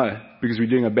 Well, we know, because we're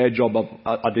doing a bad job of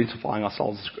identifying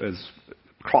ourselves as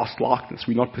Christ-likeness.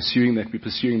 We're not pursuing that. We're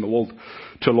pursuing the world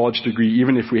to a large degree,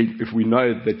 even if we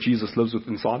know that Jesus lives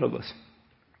inside of us.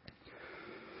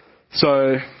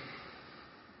 So,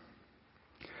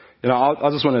 I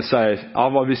just want to say,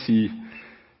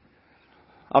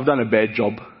 I've done a bad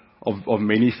job of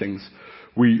many things.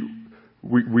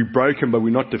 We're broken, but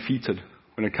we're not defeated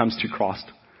when it comes to Christ.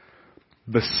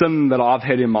 The sin that I've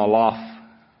had in my life,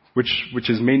 which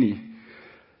is many,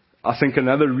 I think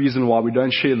another reason why we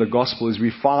don't share the gospel is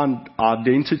we find our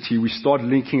identity, we start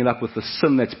linking it up with the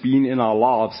sin that's been in our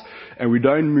lives, and we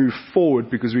don't move forward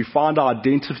because we find our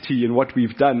identity in what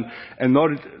we've done and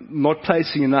not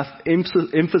placing enough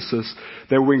emphasis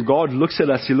that when God looks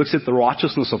at us, He looks at the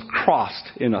righteousness of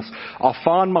Christ in us. I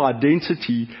find my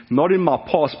identity not in my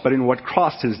past, but in what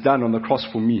Christ has done on the cross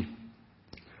for me.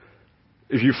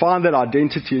 If you find that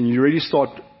identity and you really start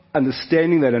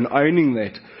understanding that and owning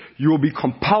that, you will be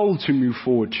compelled to move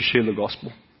forward to share the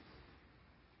gospel.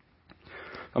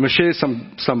 I'm going to share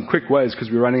some quick ways because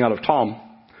we're running out of time.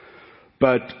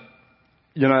 But,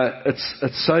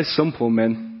 it's so simple,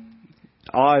 man.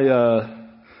 I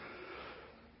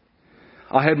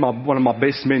had one of my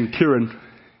best men, Kieran,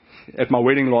 at my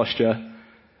wedding last year.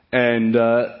 And,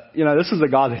 this is a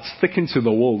guy that's thick into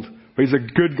the world. But he's a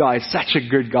good guy. He's such a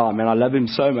good guy, man. I love him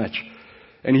so much.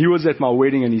 And he was at my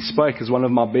wedding and he spoke as one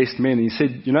of my best men. And he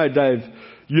said, Dave,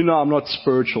 I'm not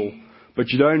spiritual, but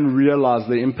you don't realize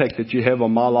the impact that you have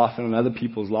on my life and on other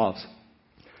people's lives.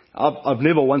 I've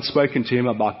never once spoken to him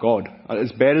about God.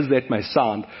 As bad as that may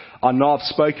sound, I know I've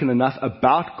spoken enough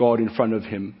about God in front of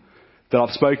him that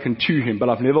I've spoken to him, but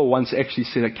I've never once actually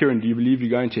said, Kieran, do you believe you're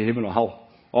going to heaven or hell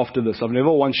after this? I've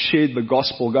never once shared the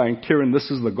gospel going, Kieran, this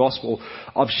is the gospel.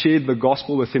 I've shared the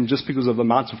gospel with him just because of the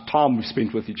amount of time we've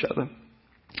spent with each other.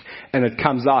 And it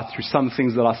comes out through some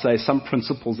things that I say, some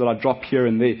principles that I drop here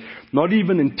and there. Not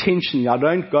even intentionally. I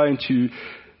don't go into,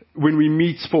 when we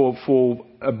meet for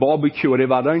a barbecue or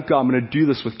whatever, I don't go, I'm going to do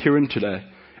this with Kieran today.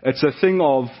 It's a thing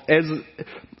of, as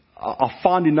I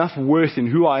find enough worth in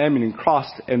who I am and in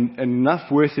Christ and enough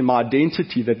worth in my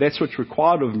identity that's what's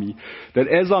required of me, that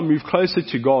as I move closer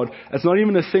to God, it's not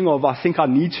even a thing of, I think I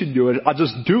need to do it. I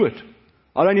just do it.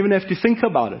 I don't even have to think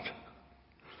about it.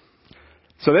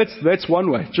 So that's one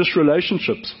way, just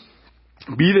relationships.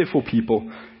 Be there for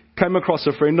people. Came across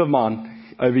a friend of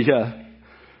mine over here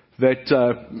that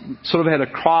sort of had a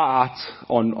cry out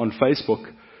on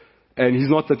Facebook, and he's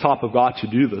not the type of guy to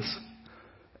do this.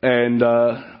 And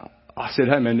I said,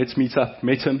 hey man, let's meet up.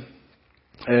 Met him.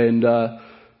 And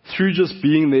through just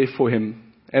being there for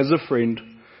him as a friend,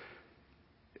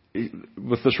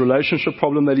 with this relationship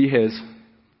problem that he has,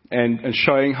 and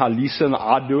showing how Lisa and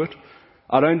I do it,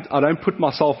 I don't put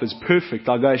myself as perfect.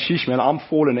 I go, sheesh man, I'm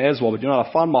fallen as well. But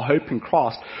I find my hope in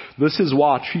Christ. This is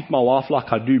why I treat my wife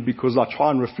like I do, because I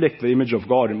try and reflect the image of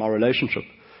God in my relationship.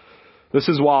 This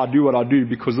is why I do what I do,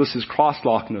 because this is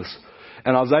Christ-likeness.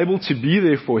 And I was able to be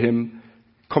there for him,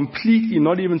 completely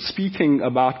not even speaking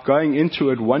about going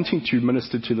into it, wanting to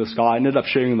minister to this guy. I ended up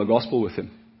sharing the gospel with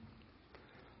him.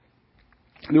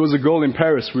 There was a girl in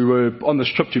Paris. We were on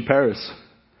this trip to Paris.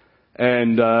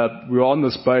 And we were on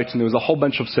this boat, and there was a whole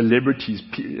bunch of celebrities,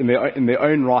 in their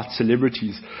own right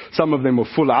celebrities. Some of them were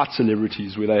full-out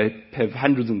celebrities, where they have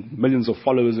hundreds and millions of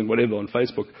followers and whatever on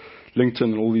Facebook, LinkedIn,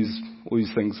 and all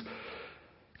these things.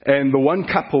 And the one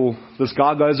couple, this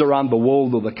guy goes around the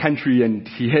world or the country, and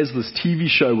he has this TV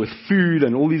show with food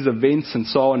and all these events and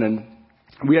so on. And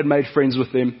we had made friends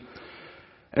with them.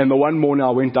 And the one morning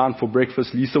I went down for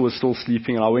breakfast. Lisa was still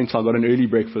sleeping, and I got an early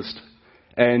breakfast.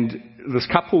 And this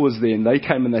couple was there, and they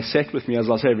came and they sat with me as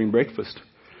I was having breakfast.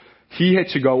 He had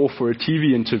to go off for a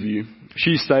TV interview.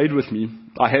 She stayed with me.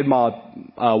 I had my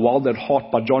Wild at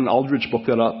Heart by John Eldridge book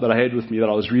that I had with me that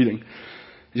I was reading.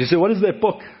 She said, what is that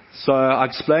book? So I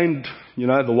explained,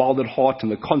 the Wild at Heart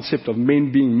and the concept of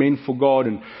men being men for God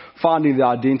and finding their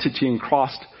identity in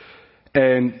Christ.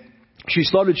 And she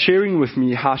started sharing with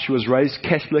me how she was raised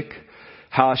Catholic,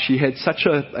 how she had such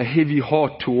a heavy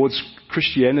heart towards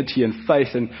Christianity and faith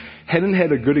and hadn't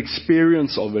had a good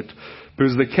experience of it.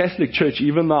 Because the Catholic Church,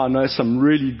 even though I know some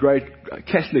really great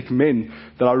Catholic men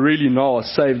that I really know are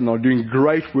saved and are doing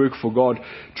great work for God,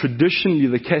 traditionally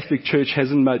the Catholic Church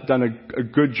hasn't done a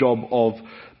good job of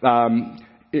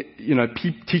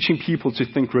teaching people to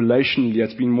think relationally.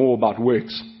 It's been more about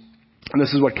works. And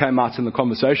this is what came out in the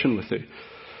conversation with her.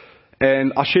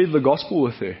 And I shared the gospel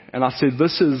with her. And I said,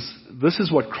 this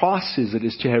is what Christ says it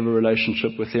is to have a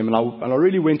relationship with Him. And I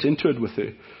really went into it with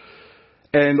her.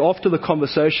 And after the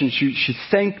conversation, she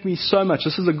thanked me so much.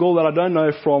 This is a girl that I don't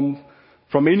know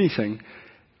from anything.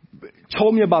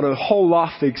 told me about her whole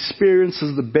life, the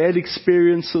experiences, the bad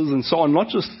experiences and so on, not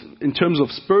just in terms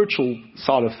of spiritual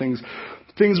side of things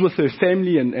with her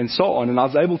family and so on. And I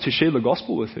was able to share the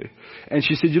gospel with her. And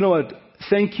she said, you know what,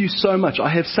 thank you so much. I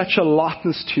have such a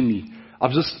lightness to me.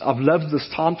 I've loved this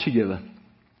time together.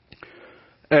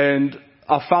 And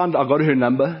I got her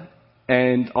number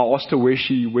and I asked her where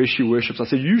she worships. I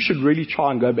said, you should really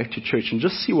try and go back to church and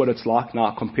just see what it's like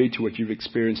now compared to what you've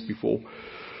experienced before.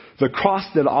 The Christ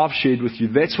that I've shared with you,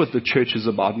 that's what the church is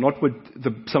about, not what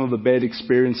some of the bad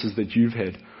experiences that you've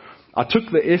had. I took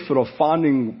the effort of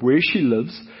finding where she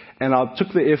lives, and I took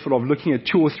the effort of looking at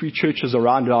 2 or 3 churches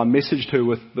around her. I messaged her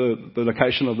with the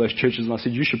location of those churches, and I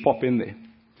said, you should pop in there.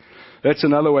 That's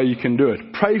another way you can do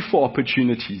it. Pray for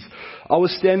opportunities. I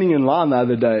was standing in line the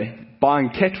other day buying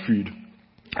cat food,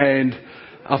 and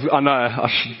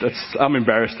I'm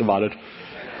embarrassed about it,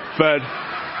 but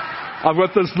I've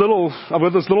got this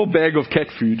little bag of cat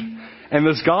food, and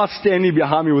this guy standing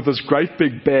behind me with this great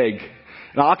big bag.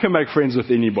 Now I can make friends with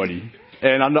anybody,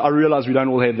 and I realize we don't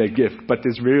all have that gift, but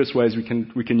there's various ways we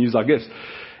can use our gifts.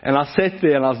 And I sat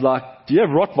there and I was like, do you have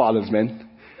Rottweilers, man?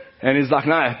 And he's like,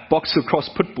 no, boxer cross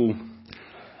pit bull.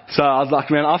 So I was like,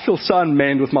 man, I feel so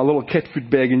unmanned with my little cat food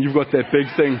bag, and you've got that big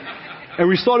thing. And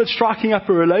we started striking up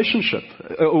a relationship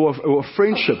or a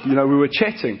friendship. You know, we were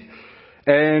chatting,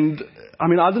 and I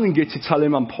mean, I didn't get to tell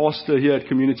him I'm pastor here at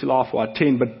Community Life or I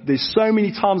attend, but there's so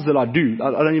many times that I do.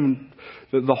 I don't even,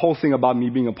 the whole thing about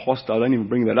me being a pastor, I don't even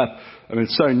bring that up. I mean,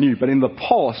 it's so new. But in the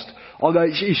past, I'll go,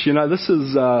 sheesh, you know, this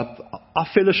is our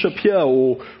fellowship here,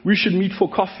 or we should meet for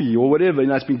coffee or whatever. You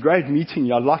know, it's been great meeting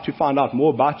you. I'd like to find out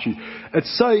more about you.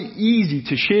 It's so easy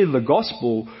to share the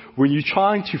gospel when you're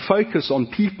trying to focus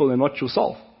on people and not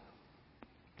yourself.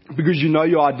 Because you know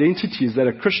your identity is that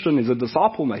a Christian is a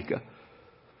disciple maker.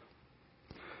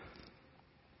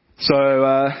 So,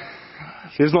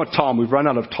 there's not time. We've run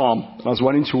out of time. I was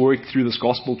wanting to work through this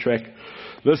gospel track.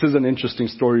 This is an interesting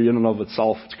story in and of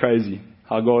itself. It's crazy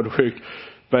how God worked.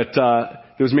 But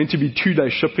there was meant to be 2-day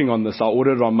shipping on this. I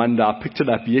ordered it on Monday. I picked it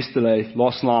up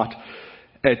last night,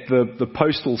 at the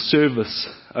postal service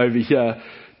over here,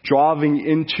 driving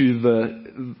into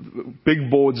the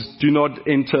big boards, do not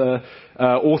enter,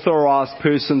 authorized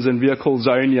persons and vehicles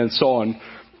only, and so on,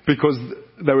 because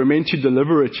they were meant to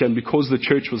deliver it, and because the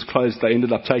church was closed, they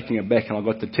ended up taking it back, and I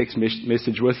got the text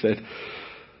message with it.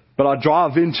 But I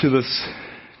drive to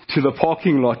the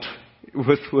parking lot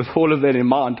with all of that in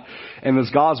mind, and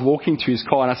this guy's walking to his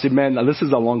car, and I said, man, this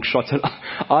is a long shot, and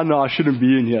I know I shouldn't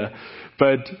be in here,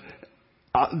 but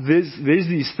there's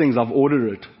these things, I've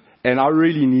ordered it, and I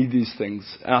really need these things.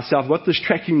 And I said, I've got this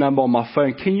tracking number on my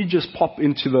phone, can you just pop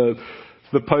into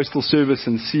the postal service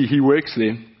and see? He works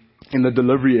there in the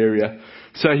delivery area.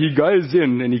 So he goes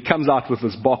in and he comes out with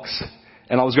this box,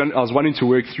 and I was wanting to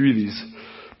work through these.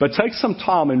 But take some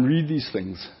time and read these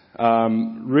things.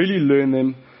 Really learn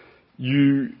them.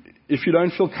 If you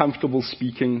don't feel comfortable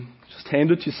speaking, just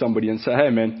hand it to somebody and say, hey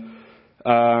man,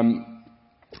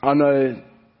 I know,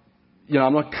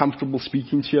 I'm not comfortable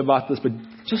speaking to you about this, but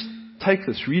just take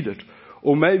this, read it.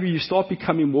 Or maybe you start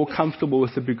becoming more comfortable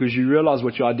with it because you realize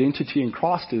what your identity in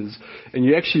Christ is, and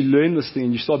you actually learn this thing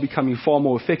and you start becoming far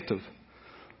more effective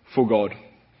for God.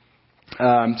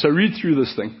 So read through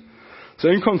this thing. So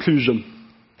in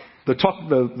conclusion, the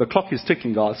clock is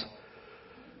ticking, guys.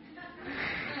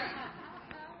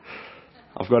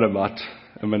 I've got about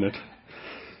a minute.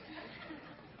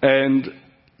 And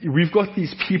we've got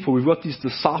these people, we've got these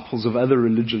disciples of other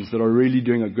religions that are really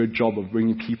doing a good job of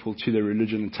bringing people to their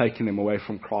religion and taking them away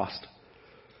from Christ.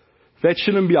 That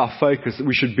shouldn't be our focus.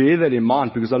 We should bear that in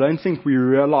mind, because I don't think we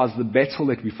realize the battle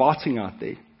that we're fighting out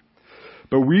there.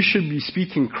 But we should be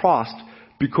speaking Christ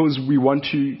because we want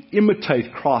to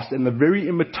imitate Christ. And the very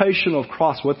imitation of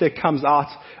Christ, what that comes out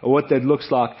or what that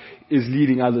looks like, is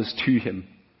leading others to Him.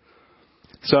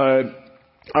 So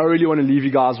I really want to leave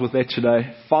you guys with that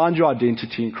today. Find your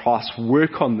identity in Christ,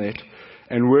 work on that,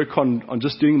 and work on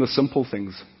just doing the simple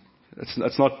things.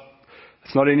 It's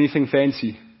not anything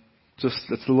fancy.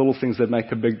 It's the little things that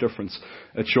make a big difference.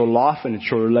 It's your life and it's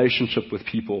your relationship with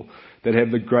people that have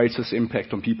the greatest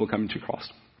impact on people coming to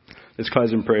Christ. Let's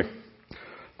close in prayer.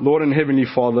 Lord and Heavenly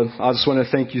Father, I just want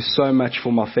to thank you so much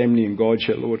for my family and God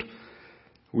here, Lord.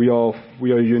 We are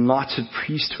a united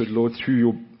priesthood, Lord,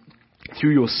 through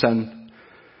your Son.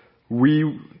 We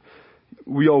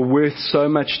are worth so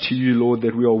much to you, Lord,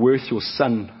 that we are worth your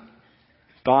Son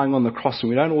dying on the cross, and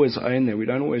we don't always own that. We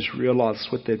don't always realize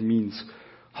what that means.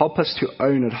 Help us to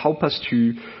own it. Help us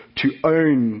to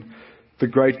own the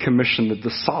Great Commission, the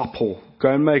disciple.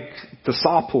 Go and make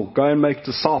disciple. Go and make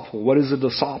disciple. What is a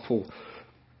disciple?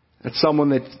 It's someone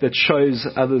that shows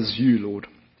others you, Lord.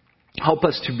 Help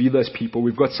us to be those people.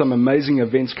 We've got some amazing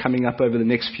events coming up over the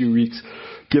next few weeks.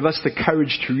 Give us the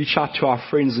courage to reach out to our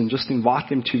friends and just invite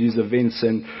them to these events.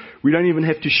 And we don't even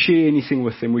have to share anything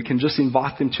with them. We can just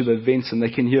invite them to the events and they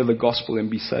can hear the gospel and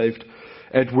be saved.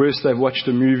 At worst, they've watched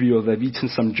a movie or they've eaten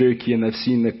some jerky and they've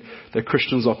seen that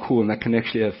Christians are cool and they can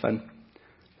actually have fun.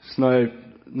 There's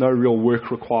no real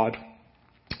work required.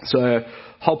 So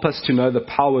help us to know the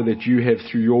power that you have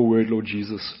through your word, Lord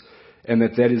Jesus, and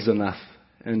that is enough.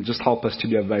 And just help us to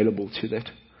be available to that.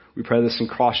 We pray this in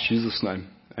Christ Jesus' name.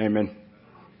 Amen.